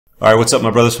All right, what's up, my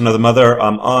brothers from another mother?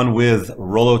 I'm on with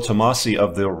Rollo Tomassi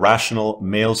of the Rational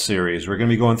Male series. We're going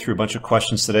to be going through a bunch of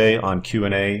questions today on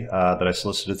Q&A that I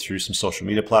solicited through some social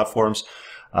media platforms.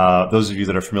 Those of you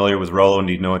that are familiar with Rollo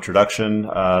need no introduction.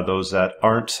 Those that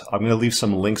aren't, I'm going to leave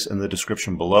some links in the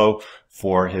description below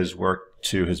for his work,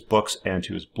 to his books and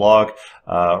to his blog.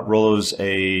 Rollo's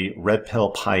a red pill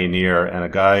pioneer and a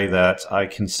guy that I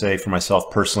can say for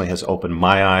myself personally has opened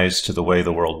my eyes to the way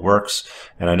the world works.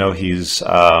 And I know he's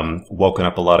woken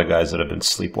up a lot of guys that have been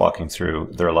sleepwalking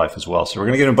through their life as well. So we're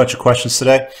going to get a bunch of questions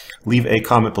today. Leave a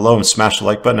comment below and smash the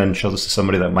like button and show this to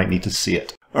somebody that might need to see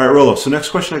it. All right, Rollo. So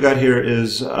next question I got here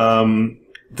is,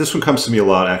 this one comes to me a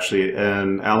lot actually.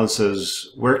 And Alan says,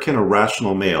 where can a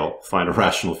rational male find a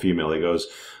rational female? He goes,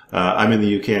 I'm in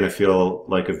the UK and I feel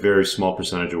like a very small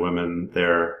percentage of women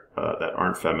there that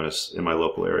aren't feminists in my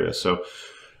local area. So,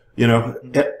 you know,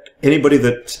 anybody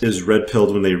that is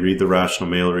red-pilled when they read The Rational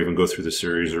Male or even go through the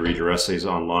series or read your essays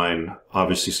online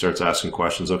obviously starts asking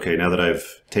questions. Okay, now that I've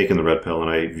taken the red pill and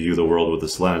I view the world with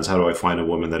this lens, how do I find a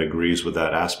woman that agrees with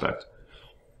that aspect?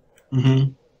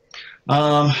 Mm-hmm.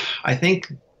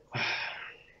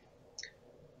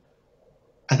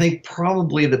 I think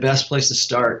probably the best place to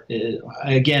start is,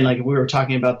 again, like we were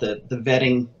talking about the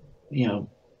vetting,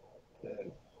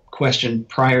 question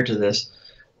prior to this.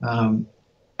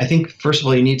 I think first of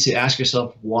all, you need to ask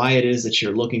yourself why it is that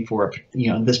you're looking for,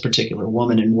 this particular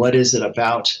woman, and what is it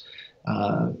about,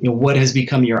 what has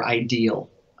become your ideal.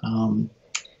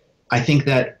 I think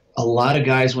that a lot of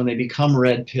guys, when they become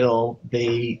red pill,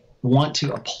 they want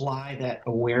to apply that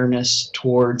awareness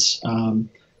towards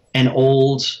an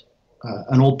old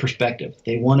perspective.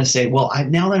 They want to say, well,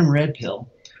 now that I'm red pill,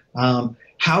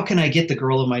 how can I get the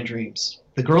girl of my dreams?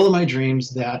 The girl of my dreams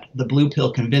that the blue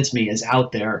pill convinced me is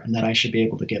out there and that I should be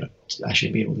able to get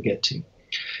to.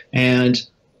 And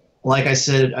like I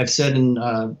said, I've said in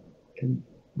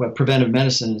what preventive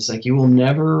medicine is, like, you will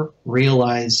never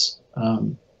realize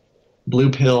blue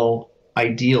pill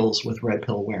ideals with red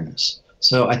pill awareness.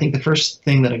 So I think the first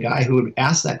thing that a guy who would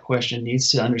ask that question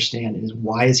needs to understand is,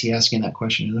 why is he asking that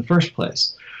question in the first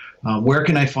place? Where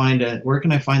can I find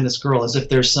this girl? As if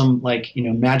there's some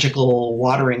magical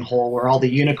watering hole where all the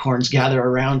unicorns gather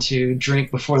around to drink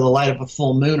before the light of a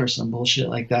full moon or some bullshit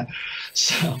like that.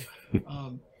 So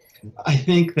I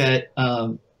think that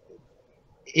I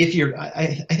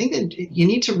think that you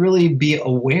need to really be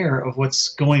aware of what's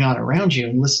going on around you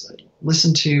and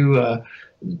listen to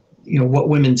what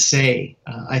women say.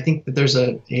 I think that there's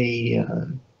and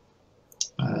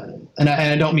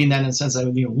I don't mean that in the sense that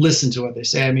listen to what they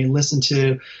say. I mean, listen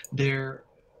to their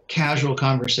casual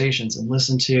conversations and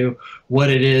listen to what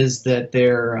it is that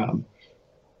they're,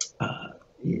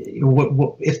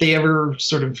 if they ever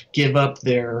sort of give up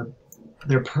their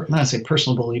not say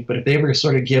personal belief, but if they ever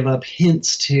sort of give up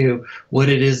hints to what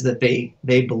it is that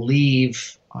they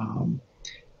believe,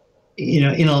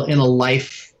 in a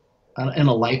life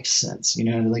sense,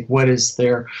 like what is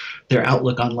their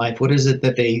outlook on life? What is it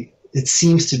that it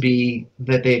seems to be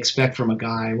that they expect from a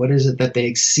guy? What is it that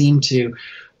they seem to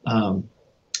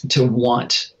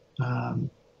want?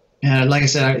 And like I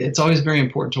said, it's always very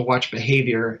important to watch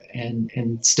behavior and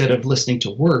instead of listening to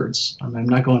words. I'm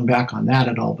not going back on that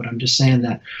at all, but I'm just saying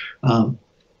that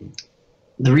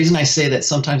the reason I say that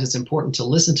sometimes it's important to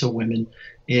listen to women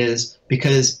is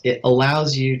because it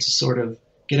allows you to sort of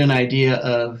get an idea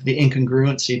of the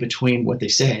incongruency between what they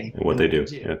say and what they do.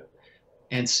 Yeah.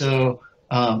 And so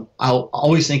I'll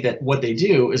always think that what they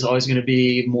do is always going to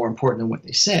be more important than what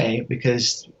they say,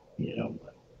 because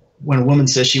when a woman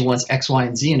says she wants X, Y,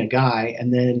 and Z in a guy,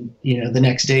 and then the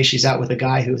next day she's out with a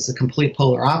guy who is the complete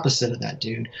polar opposite of that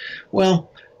dude,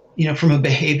 well, from a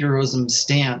behaviorism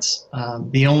stance,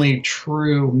 the only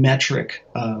true metric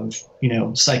of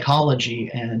psychology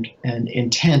and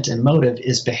intent and motive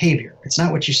is behavior. It's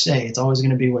not what you say; it's always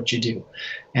going to be what you do.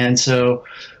 And so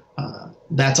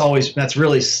that's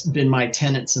really been my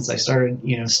tenet since I started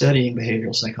studying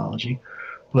behavioral psychology.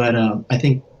 But I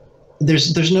think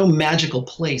there's no magical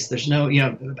place. There's no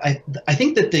I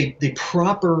think that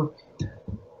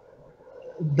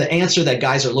the answer that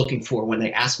guys are looking for when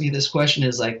they ask me this question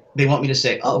is, like, they want me to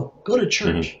say, oh, go to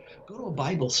church, go to a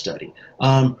Bible study,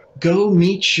 go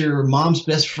meet your mom's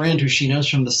best friend who she knows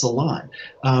from the salon,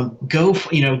 go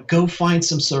find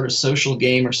some sort of social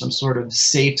game or some sort of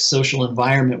safe social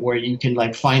environment where you can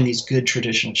find these good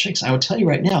traditional chicks. I would tell you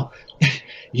right now,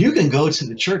 you can go to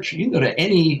the church, you can go to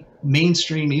any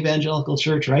mainstream evangelical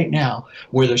church right now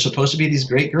where there's supposed to be these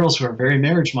great girls who are very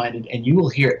marriage-minded, and you will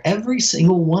hear every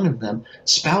single one of them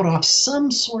spout off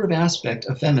some sort of aspect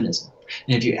of feminism.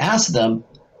 And if you ask them,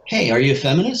 hey, are you a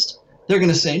feminist? they're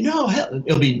going to say, no, hell,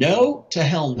 it'll be no to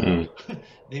hell no. Mm.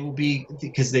 They will be,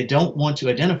 because they don't want to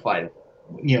identify,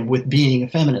 with being a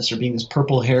feminist or being this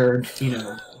purple-haired,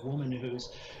 woman who's,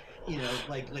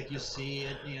 like you see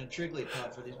at,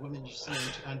 Trigley-Pop for these women you see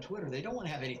on Twitter. They don't want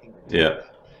to have anything to do with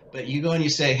that. But you go and you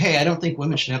say, hey, I don't think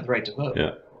women should have the right to vote.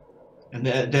 Yeah. And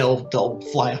they'll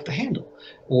fly off the handle.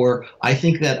 Or I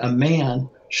think that a man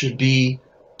should be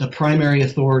the primary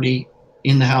authority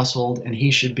in the household, and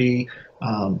he should be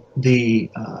the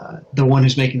one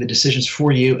who's making the decisions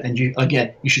for you. And you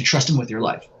should trust him with your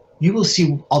life. You will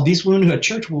see all these women who at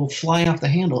church will fly off the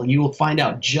handle, and you will find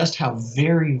out just how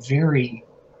very, very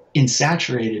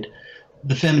insaturated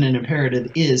the feminine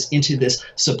imperative is into this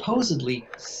supposedly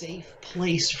safe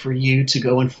place for you to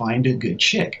go and find a good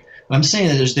chick. I'm saying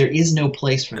that there is no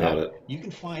place for that. It. You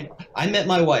can find. I met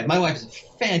my wife. My wife is a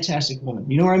fantastic woman.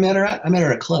 You know where I met her at? I met her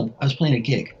at a club. I was playing a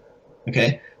gig.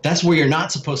 Okay, that's where you're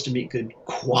not supposed to meet good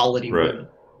quality women.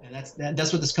 And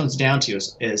that's what this comes down to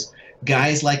is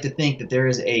guys like to think that there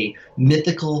is a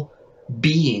mythical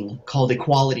being called a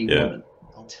quality woman.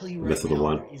 I'll tell you right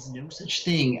now, there is no such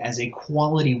thing as a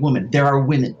quality woman. There are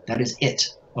women. That is it.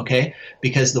 Okay,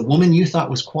 because the woman you thought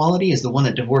was quality is the one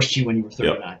that divorced you when you were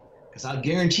 39. Yep. Because I'll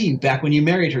guarantee you, back when you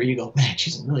married her, you go, man,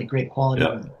 she's a really great quality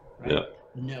woman. Right? Yeah.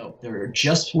 No, there are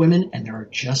just women and there are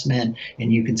just men,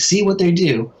 and you can see what they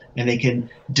do, and they can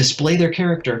display their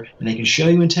character, and they can show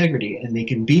you integrity, and they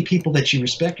can be people that you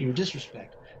respect or you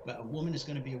disrespect. But a woman is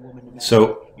going to be a woman no matter.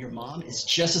 So your mom is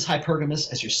just as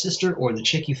hypergamous as your sister or the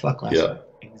chick you fucked last night.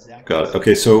 Exactly. Got it.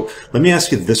 Okay, so let me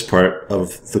ask you this part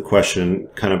of the question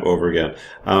kind of over again.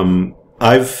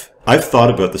 I've thought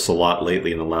about this a lot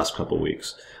lately in the last couple of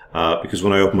weeks. Because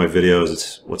when I open my videos,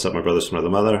 it's what's up, my brothers from another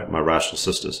mother, my rational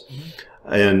sisters.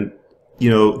 Mm-hmm. And,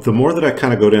 the more that I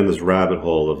kind of go down this rabbit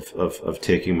hole of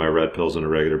taking my red pills on a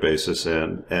regular basis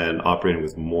and operating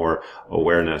with more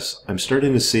awareness, I'm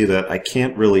starting to see that I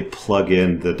can't really plug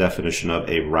in the definition of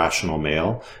a rational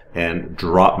male and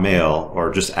drop male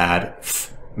or just add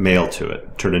male to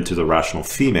it, turn into the rational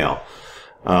female.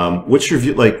 What's your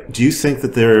view? Like, do you think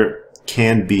that there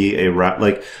can be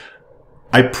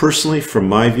I personally, from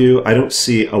my view, I don't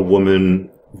see a woman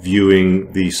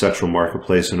viewing the sexual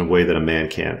marketplace in a way that a man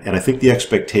can. And I think the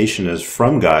expectation is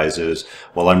from guys is,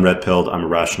 well, I'm red-pilled, I'm a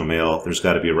rational male, there's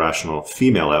got to be a rational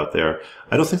female out there.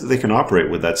 I don't think that they can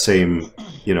operate with that same,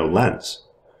 lens.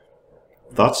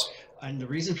 Thoughts? And the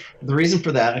reason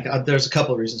for that, there's a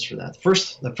couple of reasons for that.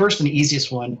 The first and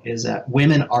easiest one is that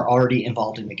women are already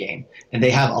involved in the game, and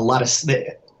they have a lot of...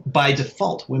 By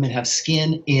default, women have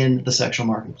skin in the sexual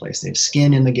marketplace. They have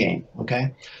skin in the game,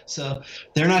 okay? So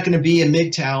they're not going to be a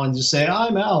MGTOW and just say,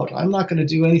 I'm out. I'm not going to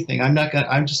do anything.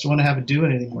 I just want to have it do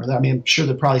it anymore. I mean, I'm sure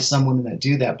there are probably some women that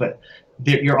do that, but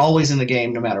you're always in the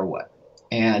game no matter what.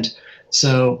 And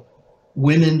so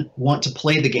women want to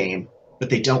play the game, but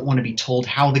they don't want to be told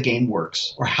how the game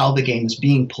works or how the game is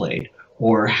being played,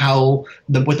 or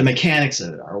what the mechanics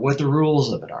of it are, what the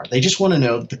rules of it are. They just want to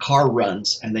know that the car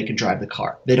runs and they can drive the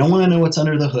car. They don't want to know what's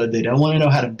under the hood. They don't want to know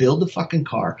how to build the fucking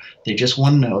car. They just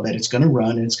want to know that it's going to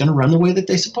run, and it's going to run the way that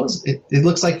they suppose. It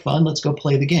looks like fun. Let's go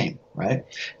play the game, right?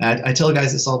 And I tell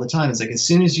guys this all the time. It's like, as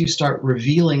soon as you start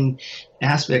revealing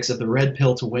aspects of the red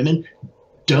pill to women,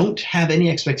 don't have any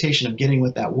expectation of getting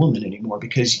with that woman anymore,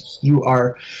 because you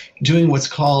are doing what's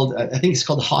called, I think it's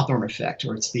called the Hawthorne effect,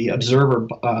 or it's the observer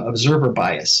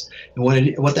bias. And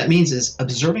what that means is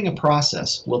observing a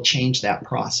process will change that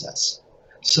process.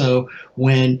 So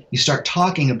when you start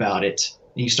talking about it,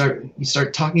 and you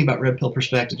start talking about red pill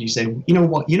perspective, you say, you know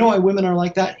what, why women are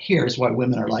like that? Here's why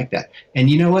women are like that. And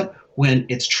you know what? When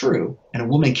it's true and a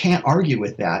woman can't argue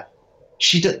with that,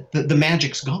 the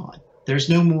magic's gone. There's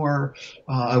no more,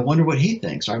 I wonder what he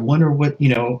thinks, or I wonder what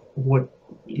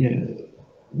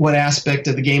aspect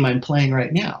of the game I'm playing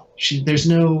right now. There's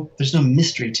no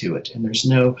mystery to it, and there's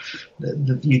no,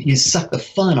 you suck the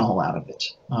fun all out of it.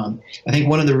 I think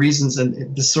one of the reasons,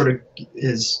 and this sort of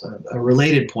is a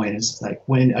related point, is like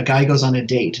when a guy goes on a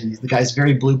date, and the guy's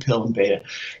very blue pill and beta,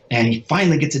 and he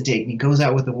finally gets a date, and he goes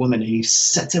out with a woman, and he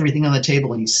sets everything on the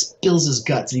table, and he spills his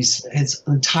guts, and his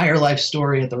entire life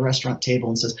story at the restaurant table,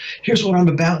 and says, here's what I'm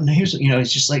about, and here's,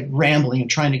 he's just like rambling and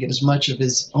trying to get as much of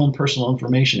his own personal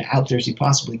information out there as he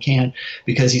possibly can,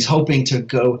 because he's hoping to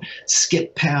go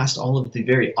skip past all of the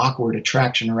very awkward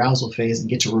attraction arousal phase and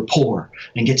get to rapport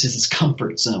and get to his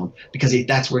comfort zone, because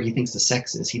that's where he thinks the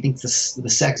sex is. He thinks the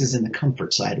sex is in the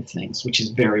comfort side of things, which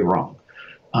is very wrong.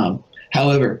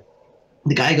 However,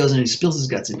 the guy goes in and he spills his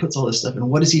guts and puts all this stuff in.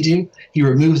 What does he do? He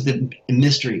removes the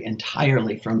mystery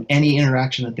entirely from any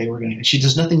interaction that they were going to have.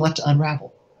 There's nothing left to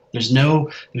unravel. there's no,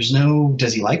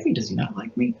 does he like me? Does he not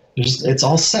like me? It's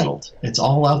all settled. It's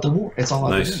all out the, it's all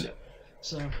out the window.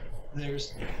 So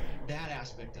there's that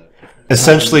aspect of it.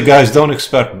 Essentially, guys, don't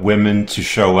expect women to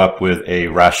show up with a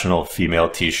rational female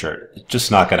t-shirt. It's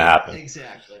just not going to happen.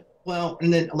 Exactly. Well,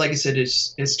 and then, like I said,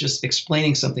 it's just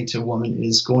explaining something to a woman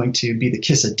is going to be the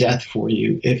kiss of death for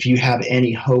you if you have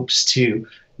any hopes to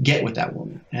get with that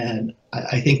woman. And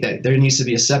I think that there needs to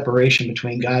be a separation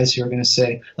between guys who are going to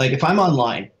say, like, if I'm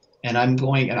online and I'm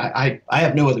going, and I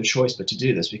have no other choice but to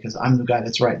do this because I'm the guy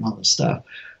that's writing all this stuff.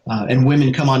 And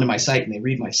women come onto my site and they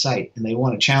read my site and they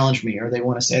want to challenge me, or they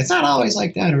want to say, it's not always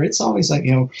like that, or it's always like,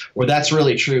 or that's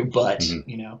really true, but,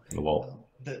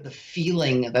 the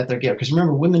feeling that they're getting. Because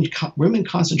remember, women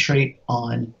concentrate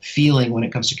on feeling when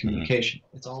it comes to communication.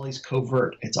 It's always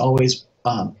covert. It's always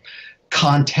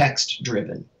context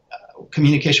driven.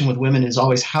 Communication with women is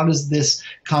always, how does this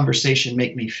conversation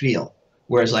make me feel?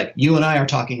 Whereas like you and I are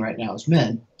talking right now as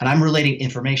men, and I'm relating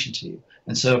information to you.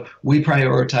 And so we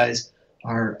prioritize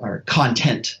our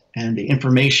content and the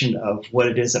information of what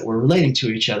it is that we're relating to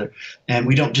each other. And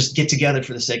we don't just get together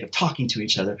for the sake of talking to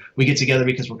each other. We get together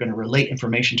because we're going to relate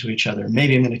information to each other.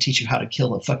 Maybe I'm going to teach you how to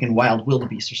kill a fucking wild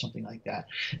wildebeest or something like that.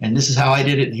 And this is how I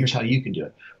did it, and here's how you can do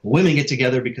it. Women get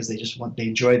together because they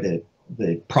enjoy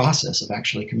the process of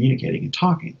actually communicating and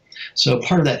talking. So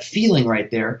part of that feeling right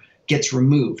there gets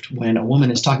removed when a woman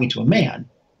is talking to a man.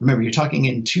 Remember, you're talking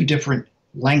in two different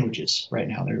languages right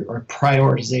now. There are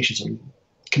prioritizations of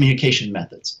communication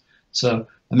methods. So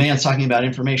a man's talking about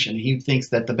information. He thinks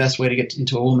that the best way to get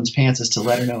into a woman's pants is to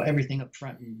let her know everything up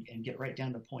front and get right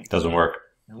down to the point. Doesn't work.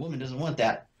 And a woman doesn't want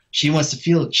that. She wants to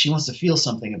feel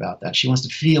something about that. She wants to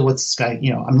feel what's this guy,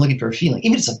 I'm looking for a feeling.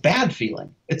 Even if it's a bad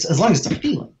feeling, it's as long as it's a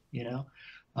feeling,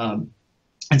 And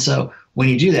so when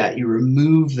you do that, you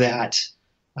remove that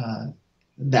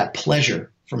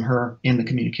pleasure from her in the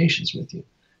communications with you.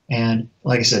 And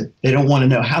like I said, they don't want to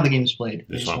know how the game is played.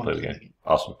 They just want to play the game.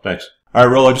 Awesome. Thanks. All right,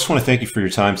 Rollo, I just want to thank you for your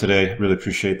time today. Really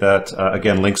appreciate that.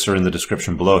 Again, links are in the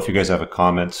description below. If you guys have a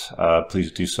comment, please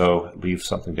do so. Leave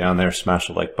something down there, smash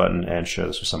the like button, and share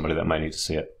this with somebody that might need to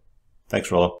see it.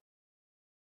 Thanks, Rollo.